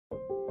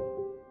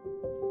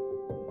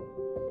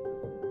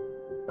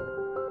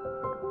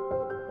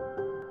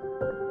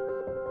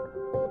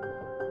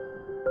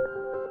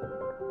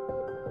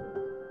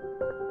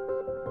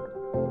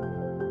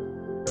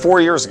4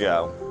 years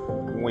ago,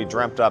 when we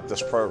dreamt up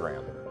this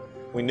program,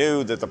 we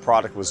knew that the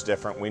product was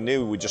different. We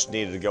knew we just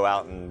needed to go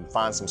out and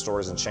find some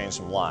stories and change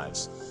some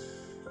lives.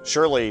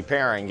 Shirley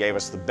Perring gave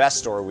us the best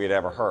story we had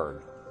ever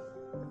heard.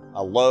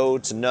 A low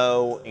to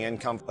no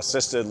income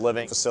assisted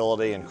living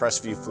facility in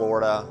Crestview,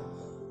 Florida.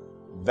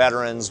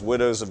 Veterans,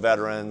 widows of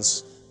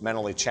veterans,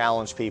 mentally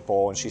challenged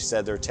people, and she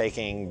said they're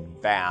taking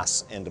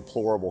baths in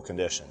deplorable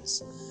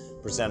conditions.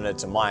 Presented it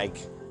to Mike.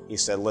 He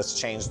said, let's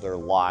change their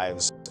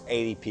lives.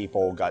 80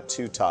 people got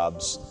 2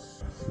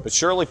 tubs. But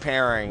Shirley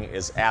Perring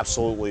is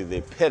absolutely the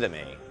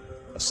epitome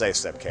of Safe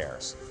Step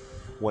Cares.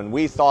 When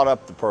we thought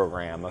up the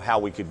program of how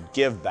we could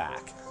give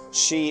back,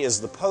 she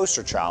is the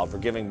poster child for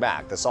giving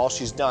back. That's all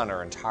she's done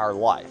her entire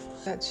life.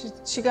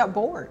 She got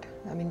bored.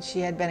 I mean,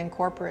 she had been in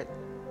corporate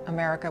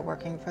America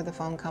working for the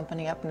phone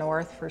company up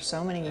north for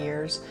so many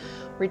years,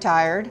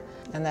 retired,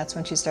 and that's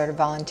when she started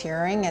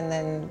volunteering. And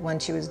then when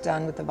she was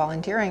done with the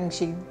volunteering,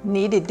 she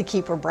needed to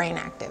keep her brain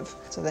active.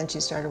 So then she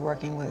started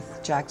working with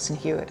Jackson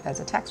Hewitt as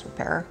a tax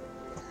repairer.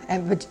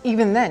 But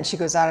even then, she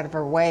goes out of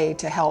her way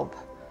to help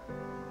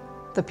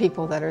the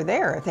people that are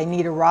there. If they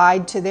need a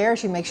ride to there,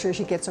 she makes sure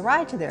she gets a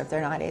ride to there. If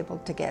they're not able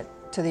to get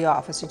to the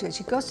office,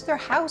 she goes to their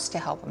house to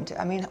help them.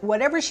 I mean,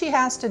 whatever she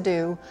has to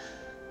do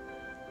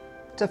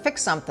to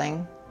fix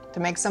something, to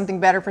make something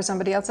better for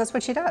somebody else, that's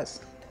what she does.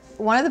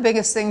 One of the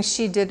biggest things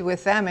she did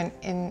with them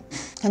in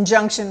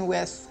conjunction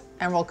with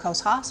Emerald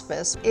Coast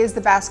Hospice is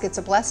the Baskets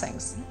of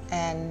Blessings.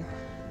 And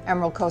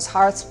Emerald Coast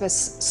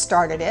Hospice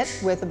started it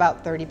with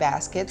about 30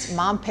 baskets.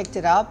 Mom picked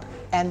it up,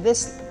 and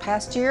this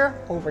past year,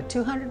 over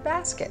 200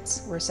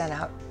 baskets were sent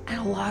out. And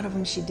a lot of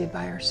them she did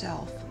by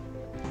herself.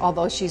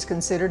 Although she's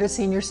considered a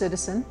senior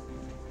citizen,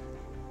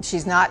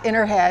 she's not in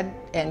her head,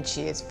 and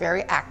she is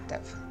very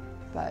active.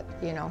 But,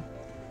 you know,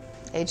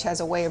 age has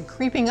a way of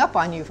creeping up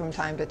on you from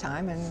time to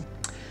time, and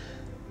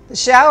the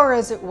shower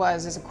as it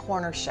was is a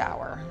corner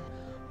shower.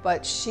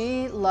 But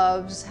she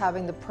loves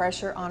having the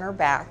pressure on her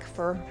back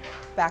for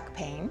back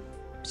pain.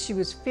 She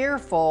was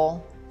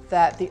fearful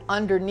that the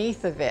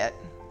underneath of it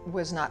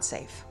was not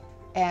safe.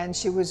 And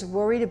she was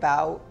worried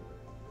about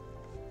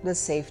the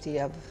safety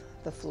of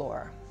the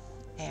floor.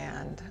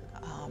 And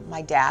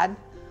my dad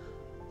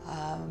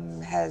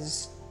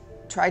has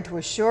tried to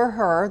assure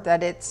her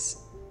that it's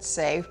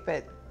safe,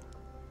 but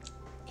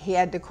he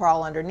had to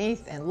crawl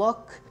underneath and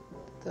look.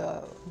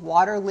 The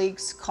water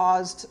leaks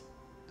caused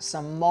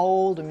some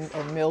mold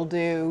or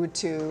mildew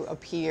to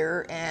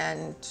appear,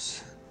 and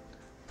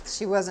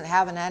she wasn't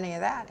having any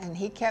of that. And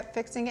he kept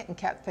fixing it and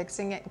kept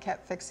fixing it and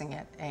kept fixing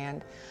it.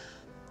 And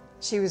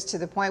she was to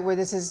the point where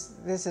this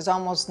is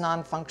almost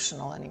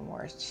non-functional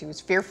anymore. She was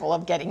fearful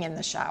of getting in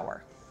the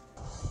shower.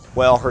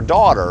 Well, her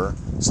daughter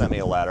sent me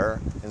a letter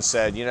and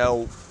said, you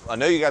know, I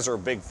know you guys are a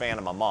big fan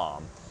of my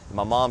mom.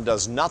 My mom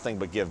does nothing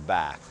but give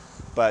back,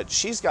 but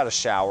she's got a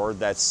shower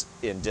that's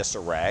in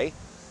disarray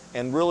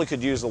and really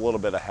could use a little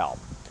bit of help.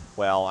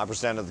 Well, I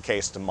presented the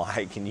case to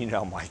Mike, and you know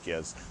how Mike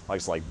is.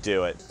 Mike's like,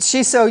 do it.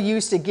 She's so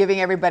used to giving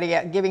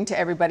to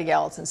everybody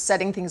else and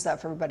setting things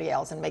up for everybody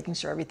else and making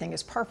sure everything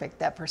is perfect,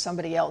 that for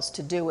somebody else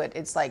to do it,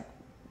 it's like,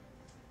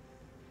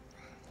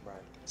 right.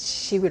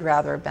 She would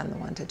rather have been the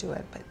one to do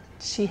it, but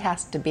she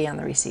has to be on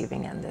the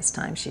receiving end this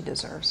time. She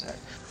deserves it.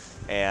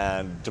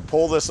 And to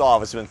pull this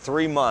off, it's been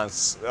 3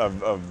 months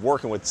of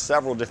working with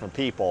several different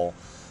people,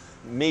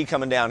 me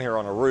coming down here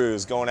on a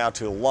ruse, going out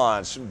to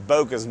lunch,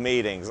 Boca's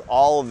meetings,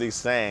 all of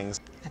these things.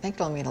 I think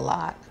it'll mean a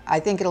lot. I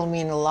think it'll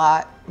mean a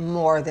lot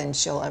more than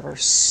she'll ever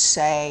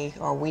say,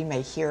 or we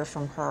may hear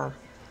from her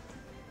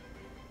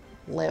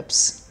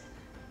lips,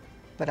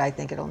 but I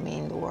think it'll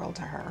mean the world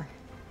to her.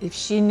 If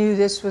she knew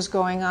this was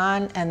going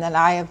on and that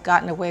I have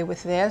gotten away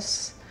with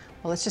this,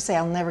 well, let's just say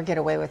I'll never get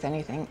away with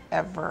anything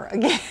ever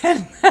again.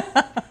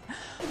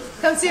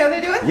 Come see how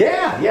they're doing?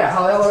 Yeah.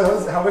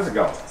 How is it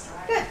going?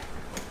 Good.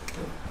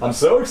 I'm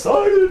so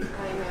excited.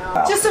 I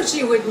know. Just so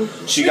she wouldn't.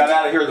 She got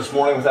out of here this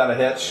morning without a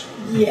hitch?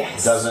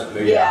 Yes. Doesn't?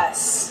 Yeah.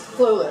 Yes.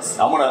 Clueless.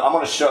 I'm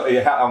gonna show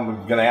you how,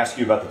 I'm gonna ask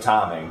you about the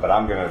timing, but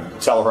I'm gonna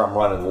tell her I'm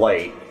running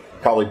late.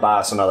 Probably buy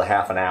us another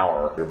half an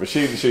hour. But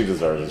she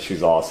deserves it.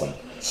 She's awesome.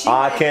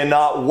 I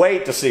cannot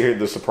wait to see her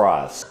the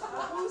surprise.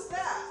 Who's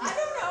that?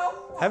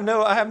 I don't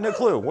know. I have no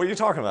clue. What are you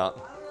talking about? I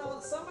don't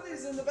know.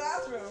 Somebody's in the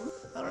bathroom.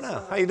 I don't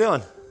know. How you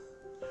doing?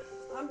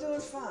 I'm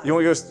doing fine. You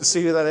want to go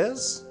see who that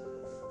is?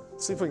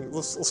 See if we can,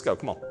 let's go,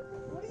 come on.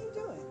 What are you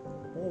doing?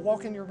 We'll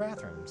walk in your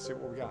bathroom and see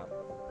what we got.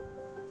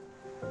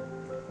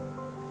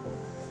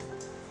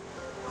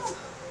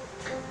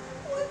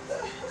 What the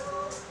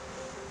hell?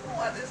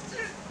 What did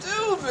you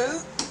do,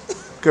 Miss?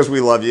 Because we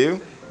love you,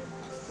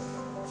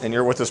 and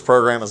you're what this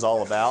program is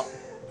all about.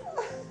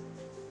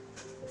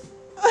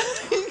 I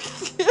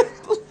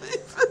can't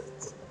believe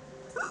it.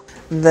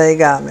 They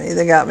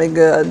got me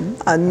good.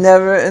 I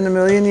never in a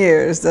million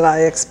years did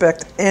I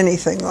expect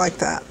anything like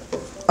that.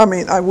 I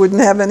mean, I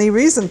wouldn't have any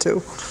reason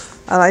to,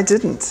 and I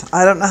didn't.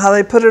 I don't know how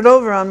they put it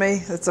over on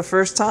me. It's the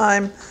first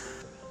time.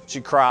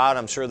 She cried.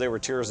 I'm sure they were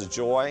tears of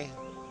joy.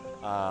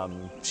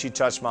 She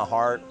touched my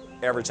heart.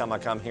 Every time I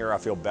come here, I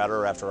feel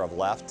better after I've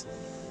left.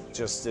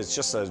 It's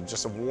just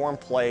a warm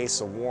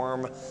place, a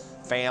warm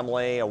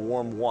family, a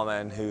warm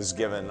woman who's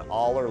given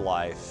all her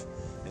life,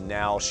 and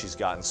now she's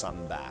gotten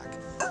something back.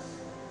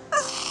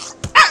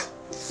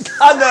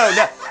 I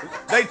know.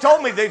 They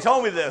told me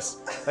this.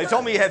 They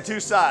told me you had two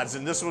sides,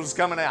 and this was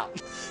coming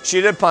out. She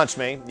did punch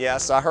me.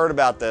 Yes, I heard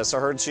about this. I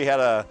heard she had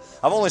I've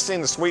only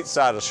seen the sweet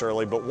side of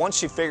Shirley, but once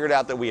she figured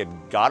out that we had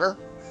got her,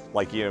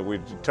 like, you know, we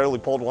totally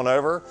pulled one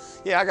over.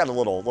 Yeah, I got a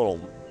little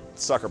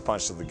sucker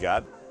punch to the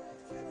gut.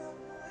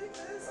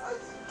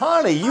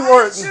 Honey, you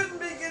are. I shouldn't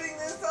be getting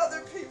this.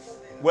 Other people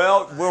need.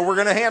 Well, we're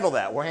gonna handle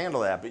that. We'll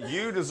handle that. But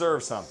you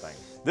deserve something.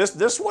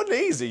 This wasn't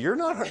easy. You're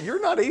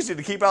not easy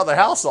to keep out of the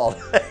house all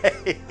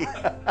day.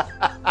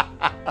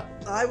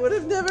 I would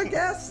have never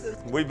guessed it.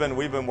 We've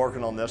been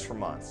working on this for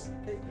months.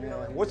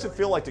 What's it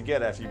feel like to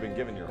get after you've been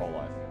given your whole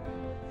life?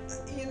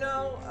 You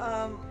know,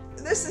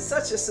 this is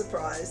such a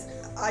surprise.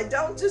 I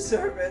don't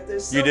deserve it.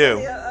 There's so You do.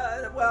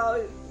 many,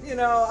 well, you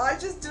know, I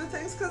just do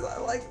things because I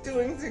like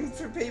doing things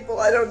for people.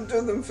 I don't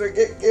do them for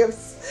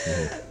gifts.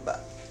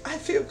 But I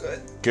feel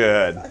good.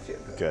 Good. I feel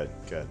good.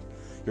 Good.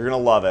 You're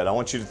gonna love it. I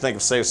want you to think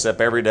of Safe Step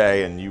every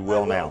day, and you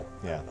will now.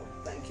 Yeah.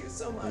 Thank you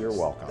so much. You're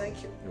welcome.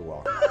 Thank you. You're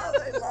welcome.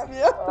 I love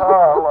you.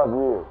 Oh, I love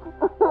you.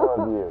 I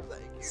love you.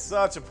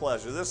 Such a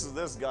pleasure. This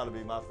has got to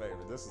be my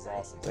favorite. This is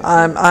awesome.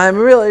 I'm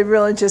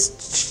really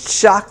just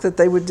shocked that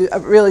they would do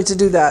to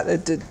do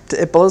that.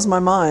 It blows my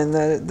mind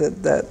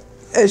that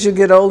as you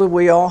get older,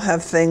 we all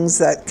have things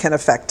that can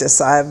affect us.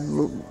 I've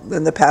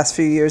in the past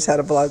few years had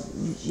a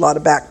lot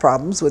of back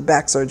problems with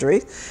back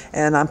surgery,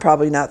 and I'm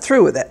probably not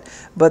through with it.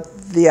 But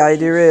the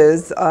idea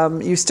is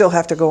you still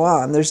have to go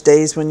on. There's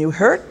days when you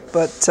hurt,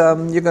 but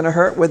you're going to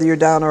hurt whether you're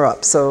down or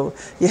up. So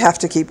you have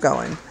to keep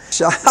going.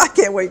 I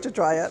can't wait to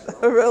try it.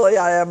 Really,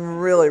 I am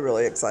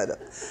really excited.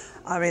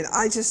 I mean,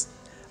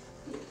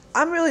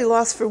 I'm really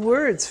lost for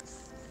words.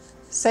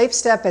 Safe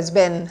Step has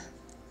been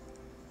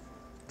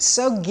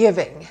so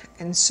giving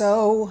and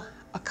so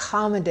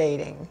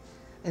accommodating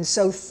and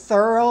so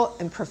thorough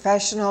and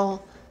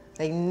professional.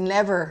 They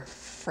never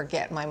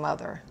forget my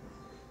mother.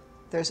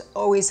 There's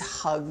always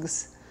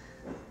hugs,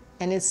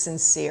 and it's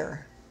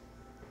sincere.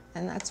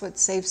 And that's what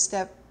Safe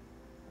Step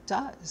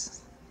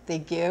does. They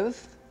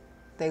give,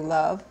 they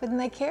love, and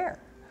they care.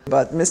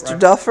 But Mr.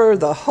 Duffer,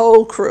 the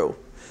whole crew,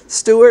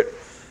 Stuart,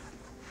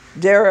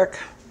 Derek,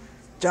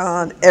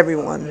 John,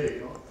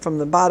 everyone, from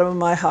the bottom of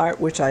my heart,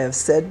 which I have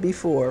said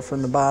before,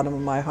 from the bottom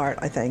of my heart,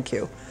 I thank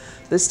you.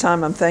 This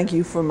time I'm thanking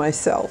you for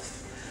myself.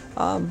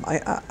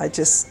 I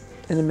just,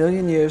 in a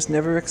million years,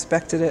 never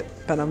expected it,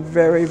 but I'm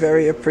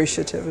very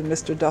appreciative. And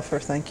Mr. Duffer,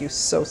 thank you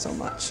so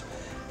much.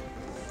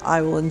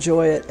 I will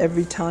enjoy it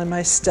every time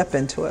I step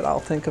into it.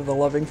 I'll think of the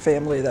loving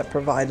family that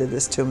provided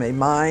this to me.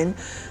 Mine,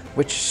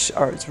 which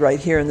is right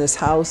here in this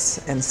house,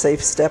 and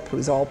Safe Step,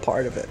 who's all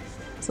part of it.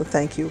 So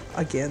thank you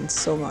again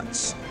so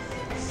much.